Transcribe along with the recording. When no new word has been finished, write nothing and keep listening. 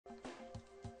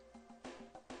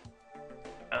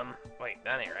Wait,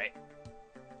 that ain't right.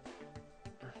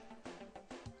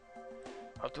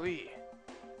 How do we?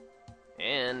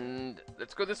 And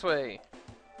let's go this way.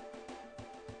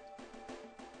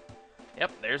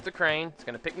 Yep, there's the crane. It's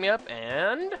gonna pick me up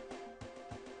and...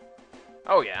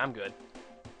 Oh yeah, I'm good.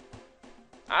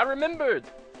 I remembered!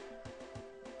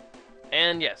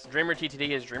 And yes, Dreamer TTD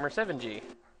is Dreamer 7G.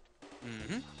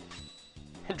 Mm-hmm.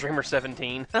 Dreamer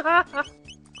 17.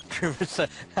 Dreamer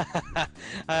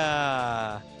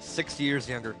 6 years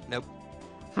younger. Nope.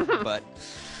 But,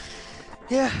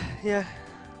 yeah.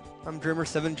 I'm Dreamer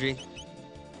 7G.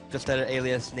 Just had an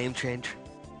alias name change.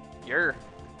 You're...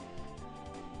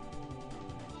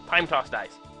 Time toss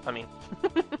dice. I mean...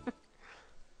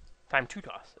 Time to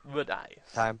toss the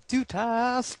dice. Time to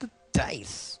toss the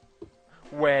dice.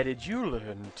 Where did you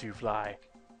learn to fly?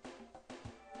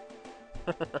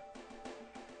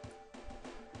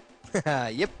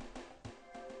 Yep.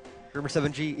 Dreamer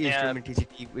 7G is Yeah. Dreamer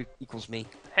TCP equals me.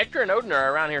 Hector and Odin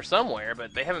are around here somewhere,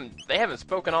 but they haven't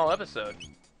spoken all episode.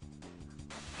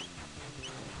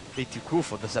 Be too cool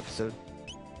for this episode.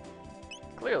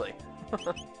 Clearly.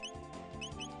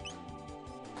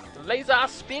 Laser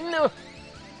spin!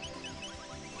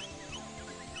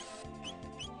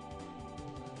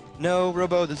 No,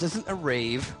 Robo, this isn't a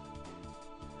rave.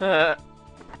 Blood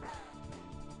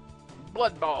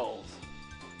balls.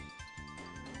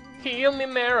 Heal me,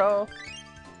 marrow.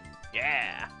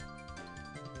 Yeah.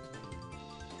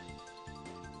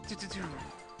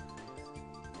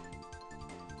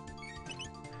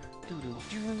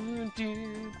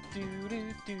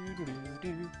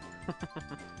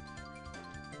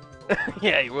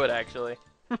 Yeah, he would actually.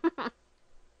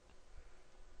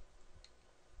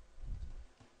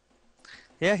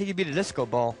 Yeah, he could beat a disco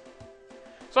ball.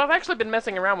 So I've actually been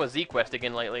messing around with Z-Quest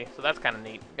again lately, so that's kind of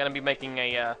neat. Gonna be making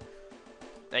a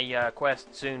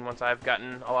quest soon once I've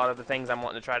gotten a lot of the things I'm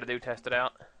wanting to try to do tested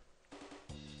out.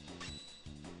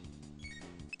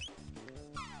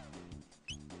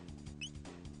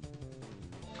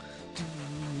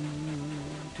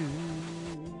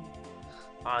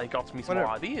 He got me some more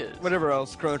ideas. Whatever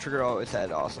else, Chrono Trigger always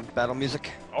had awesome battle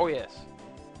music. Oh yes.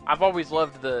 I've always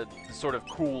loved the sort of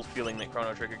cool feeling that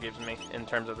Chrono Trigger gives me in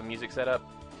terms of the music setup.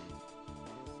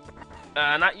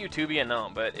 Not Youtubia, no,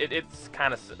 but it's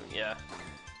kind of, yeah.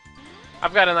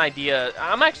 I've got an idea.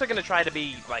 I'm actually going to try to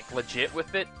be, like, legit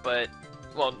with it, but,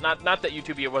 well, not that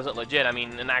Youtubia wasn't legit, I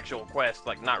mean an actual quest,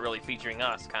 like, not really featuring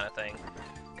us kind of thing.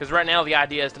 Because right now the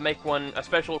idea is to make a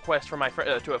special quest for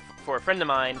for a friend of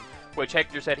mine, which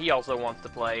Hector said he also wants to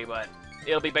play, but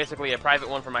it'll be basically a private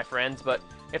one for my friends, but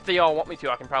if they all want me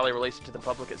to, I can probably release it to the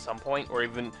public at some point, or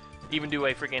even do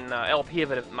a freaking LP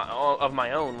of it of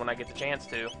my own when I get the chance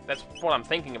to. That's what I'm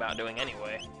thinking about doing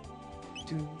anyway.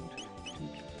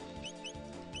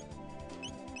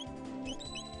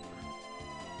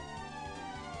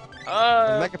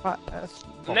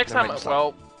 Next time,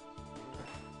 well,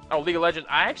 oh, League of Legends.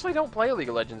 I actually don't play League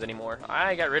of Legends anymore.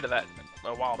 I got rid of that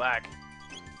a while back.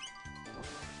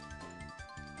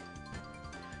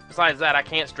 Besides that, I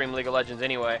can't stream League of Legends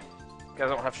anyway, because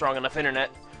I don't have strong enough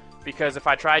internet. Because if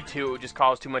I tried to, it would just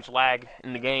cause too much lag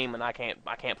in the game, and I can't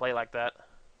play like that.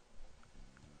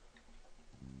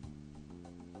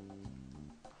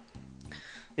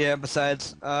 Yeah,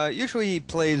 besides, usually he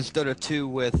plays Dota 2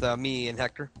 with me and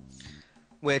Hector.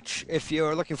 Which, if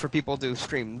you're looking for people to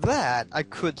stream that, I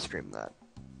could stream that.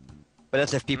 But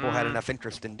that's if people had enough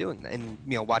interest in doing that, and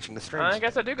watching the streams. I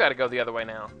guess I do got to go the other way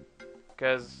now,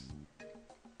 because.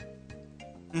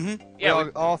 Yeah,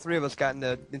 all three of us got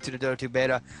into the Dota 2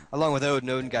 beta, along with Odin.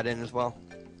 Odin got in as well.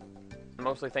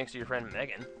 Mostly thanks to your friend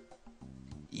Megan.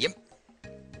 Yep.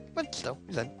 But still,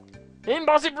 he's in. In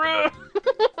Bossy Brew!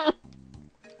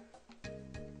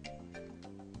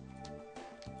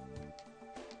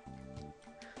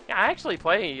 Yeah, I actually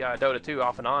play Dota 2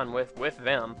 off and on with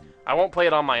them. I won't play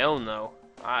it on my own though.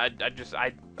 I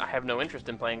have no interest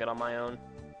in playing it on my own.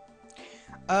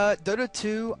 Dota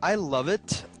 2, I love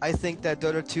it. I think that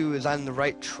Dota 2 is on the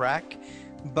right track,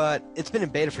 but it's been in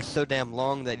beta for so damn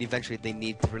long that eventually they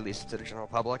need to release it to the general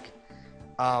public.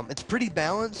 It's pretty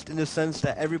balanced in the sense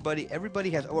that everybody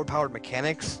has overpowered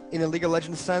mechanics in a League of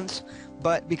Legends sense,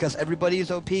 but because everybody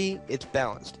is OP, it's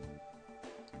balanced.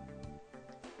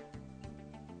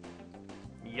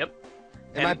 Yep.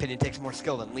 In my opinion, it takes more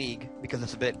skill than League, because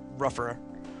it's a bit rougher.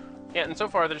 Yeah, and so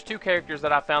far there's two characters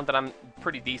that I've found that I'm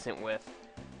pretty decent with.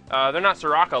 They're not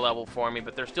Soraka level for me,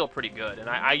 but they're still pretty good. And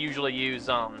I usually use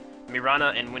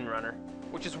Mirana and Windrunner,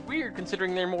 which is weird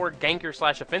considering they're more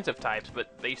ganker/offensive types,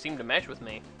 but they seem to mesh with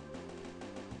me.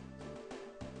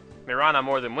 Mirana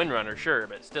more than Windrunner, sure,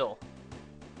 but still.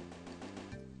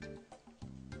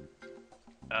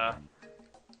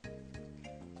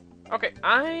 Okay,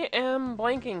 I am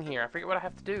blanking here. I forget what I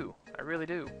have to do. I really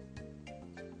do.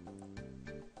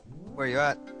 Where you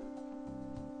at?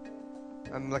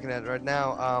 I'm looking at it right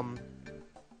now.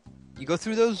 You go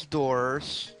through those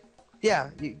doors.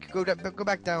 Yeah, you go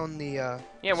back down the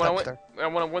Yeah, steps there.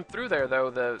 when I went through there though,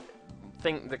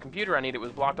 the computer I needed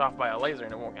was blocked off by a laser,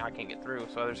 and I can't get through.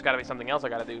 So there's got to be something else I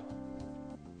got to do.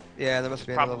 Yeah, there must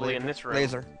be Probably another in this room.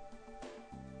 laser.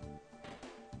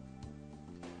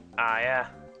 Ah, yeah,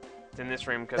 it's in this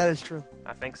room. That is true.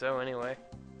 I think so, anyway.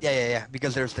 Yeah.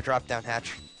 Because there's the drop-down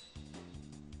hatch.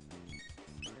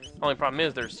 Only problem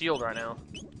is they're sealed right now.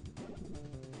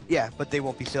 Yeah, but they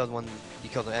won't be sealed when you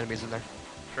kill the enemies in there.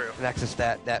 True. And access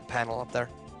that panel up there.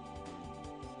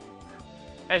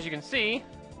 As you can see,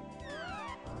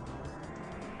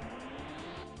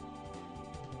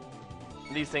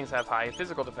 these things have high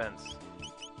physical defense.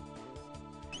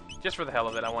 Just for the hell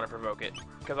of it, I want to provoke it.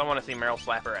 Because I want to see Meryl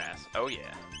slap her ass. Oh,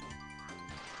 yeah.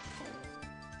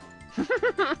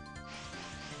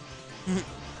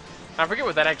 I forget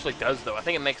what that actually does, though. I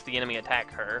think it makes the enemy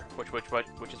attack her, which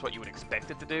is what you would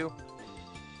expect it to do.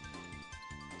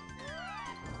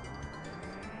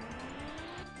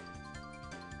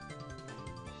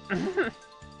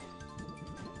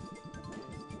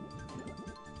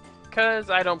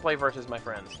 Because I don't play versus my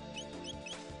friends.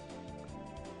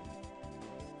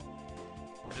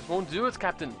 I just won't do it,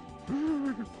 Captain.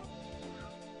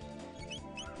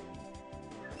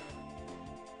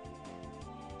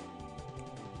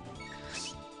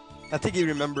 I think he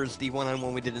remembers the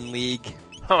one-on-one we did in League.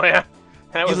 Oh, yeah.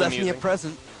 That was You left amusing. me a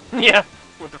present. Yeah,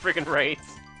 with the freaking raids.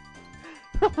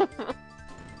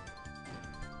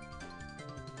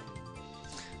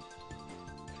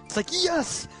 It's like,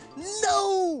 yes!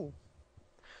 No!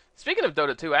 Speaking of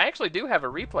Dota 2, I actually do have a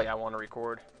replay I want to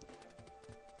record.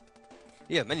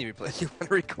 Yeah, many replays you want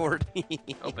to record.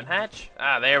 Open hatch.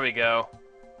 Ah, there we go.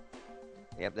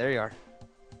 Yep, there you are.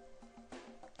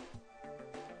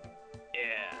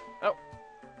 Yeah. Oh.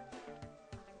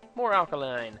 More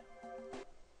alkaline.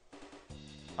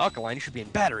 Alkaline, you should be in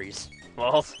batteries.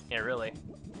 Lols. Yeah, really.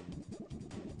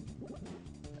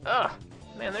 Ugh.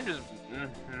 Man, they're just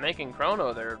making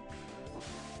Chrono their...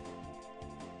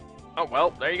 Oh,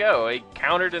 well, there you go. He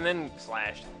countered and then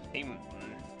slashed. He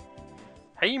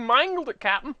mangled it,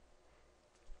 Captain.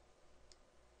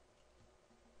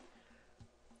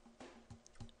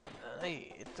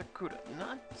 Hey, it's a good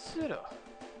Natsura.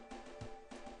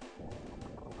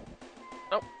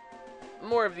 Oh,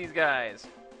 more of these guys.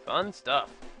 Fun stuff.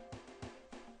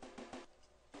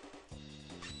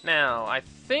 Now, I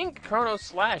think Chrono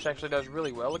Slash actually does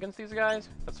really well against these guys.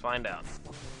 Let's find out.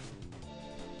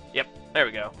 Yep, there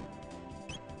we go.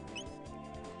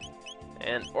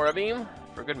 And Aura Beam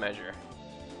for good measure.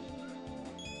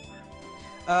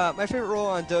 My favorite role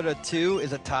on Dota 2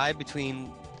 is a tie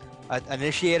between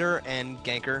Initiator and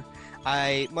Ganker.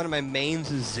 One of my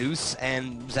mains is Zeus,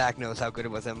 and Zach knows how good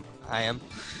with him I am.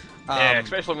 Yeah,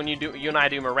 especially when you and I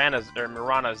do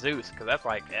Mirana Zeus, because that's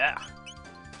like, yeah.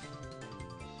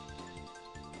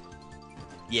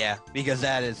 Yeah, because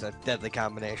that is a deadly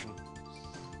combination.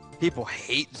 People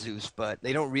hate Zeus, but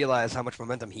they don't realize how much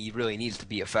momentum he really needs to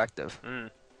be effective.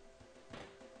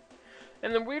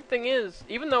 And the weird thing is,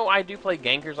 even though I do play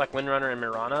gankers like Windrunner and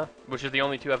Mirana, which are the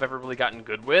only two I've ever really gotten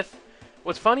good with,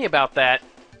 what's funny about that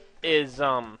is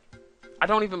I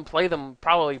don't even play them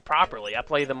probably properly. I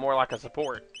play them more like a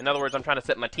support. In other words, I'm trying to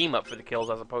set my team up for the kills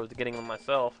as opposed to getting them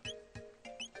myself.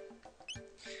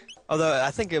 Although I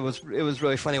think it was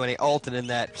really funny when he ulted and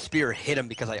that spear hit him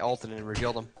because I ulted and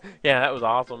revealed him. Yeah, that was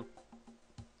awesome.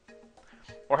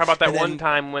 Or how about that And then, one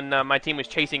time when my team was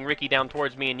chasing Ricky down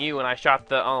towards me and you, and I shot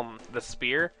the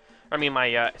spear,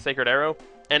 my sacred arrow,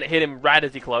 and it hit him right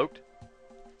as he cloaked,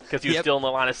 because he was still in the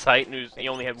line of sight and he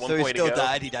only had one so point to go. So he still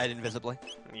died. He died invisibly.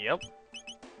 Yep.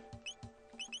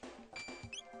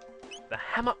 The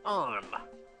hammer arm.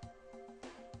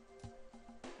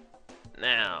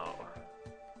 Now.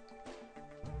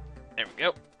 There we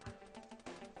go.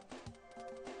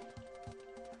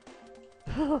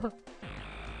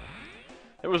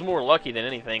 It was more lucky than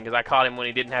anything, because I caught him when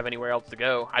he didn't have anywhere else to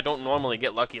go. I don't normally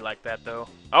get lucky like that, though.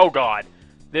 Oh, God.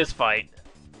 This fight.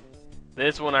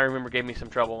 This one I remember gave me some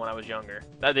trouble when I was younger.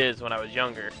 That is, when I was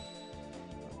younger.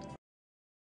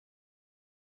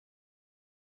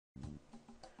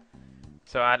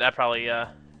 So I'd probably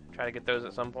try to get those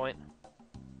at some point.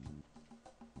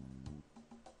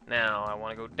 Now, I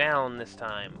want to go down this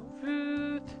time.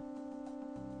 Voot.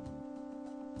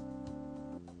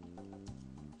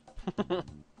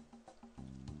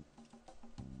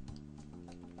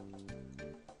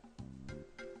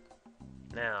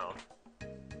 Now,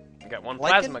 got one Lycan?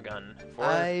 plasma gun.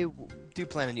 Do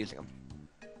plan on using him.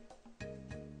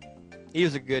 He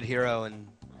was a good hero in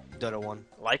Dota 1.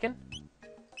 Lycan?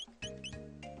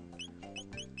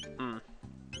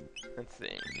 Let's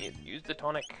see. Use the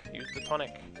tonic. Use the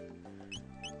tonic.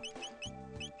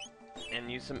 And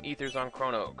use some ethers on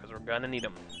Chrono, because we're gonna need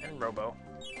them. And Robo.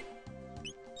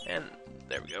 And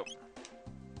there we go.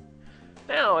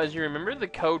 Now, as you remember, the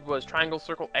code was triangle,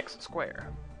 circle, X, square.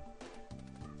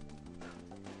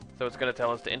 So it's gonna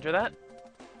tell us to enter that.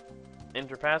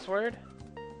 Enter password.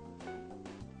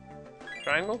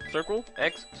 Triangle, circle,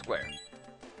 X, square.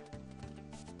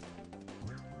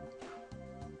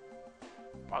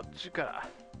 Bazooka.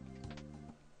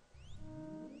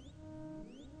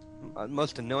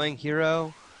 Most annoying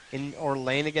hero or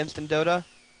lane against in Dota?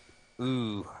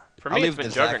 Ooh. For I'll me, leave it's been it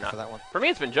to Zach Juggernaut. for that one. For me,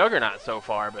 it's been Juggernaut so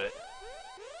far, but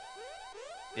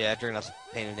Yeah, Juggernaut's a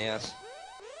pain in the ass.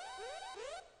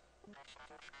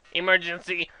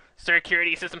 emergency!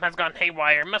 Security system has gone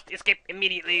haywire. Must escape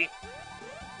immediately.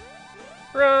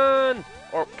 Run!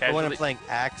 Or But when I'm casually. playing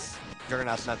Axe,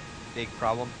 Juggernaut's not a big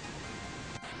problem.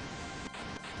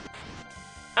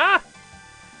 Ah!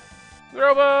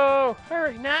 Robo!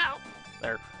 Hurry now!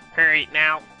 Or, hurry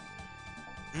now!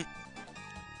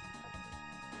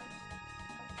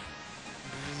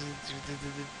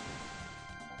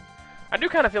 I do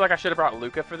kind of feel like I should have brought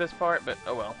Luca for this part, but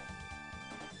oh well.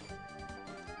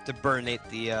 To burnate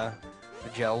the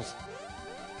gels.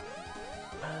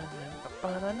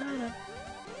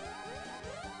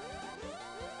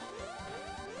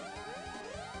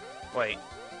 Wait.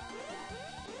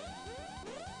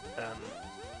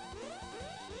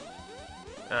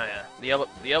 Oh yeah,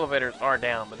 the elevators are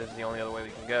down, but this is the only other way we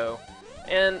can go.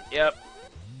 And yep,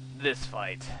 this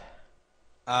fight.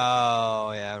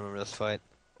 Oh, yeah, I remember this fight.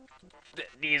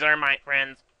 These are my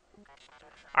friends.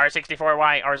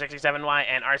 R64Y, R67Y,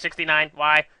 and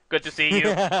R69Y. Good to see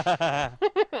you.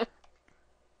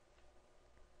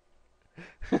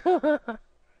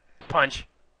 Punch.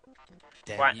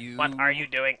 Damn What? you. What are you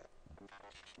doing?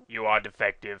 You are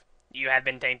defective. You have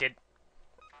been tainted.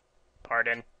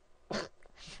 Pardon.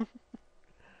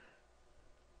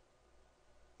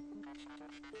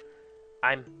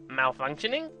 I'm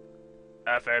malfunctioning?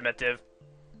 Affirmative.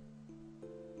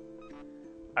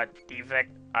 A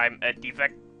defect? I'm a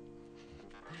defect?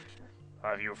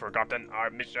 Have you forgotten our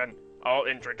mission? All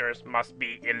intruders must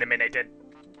be eliminated.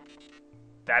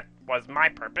 That was my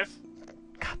purpose.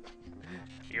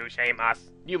 You shame us.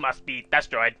 You must be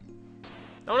destroyed.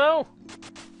 Oh no!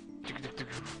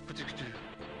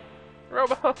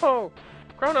 Robo!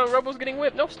 Chrono, Robo's getting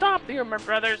whipped. No, stop! They are my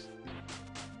brothers.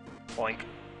 Boink.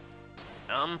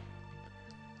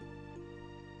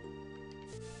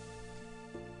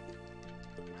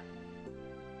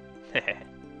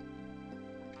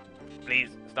 Please,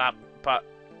 stop.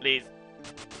 Please.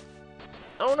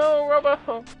 Oh no,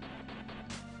 Robo!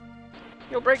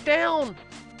 You'll break down!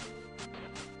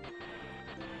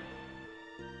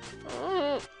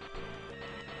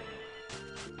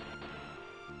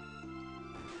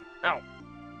 Ow.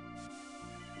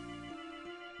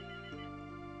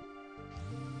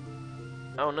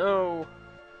 Oh no.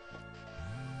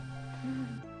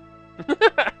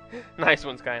 Nice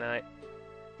one, Sky Knight.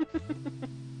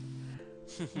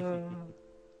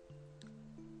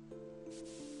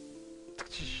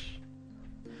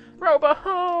 Robo!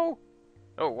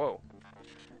 Oh, whoa.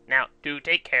 Now, to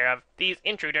take care of these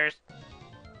intruders.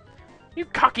 You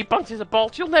cocky bunches of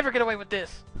bolts, you'll never get away with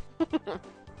this.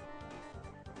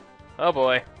 Oh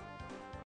boy.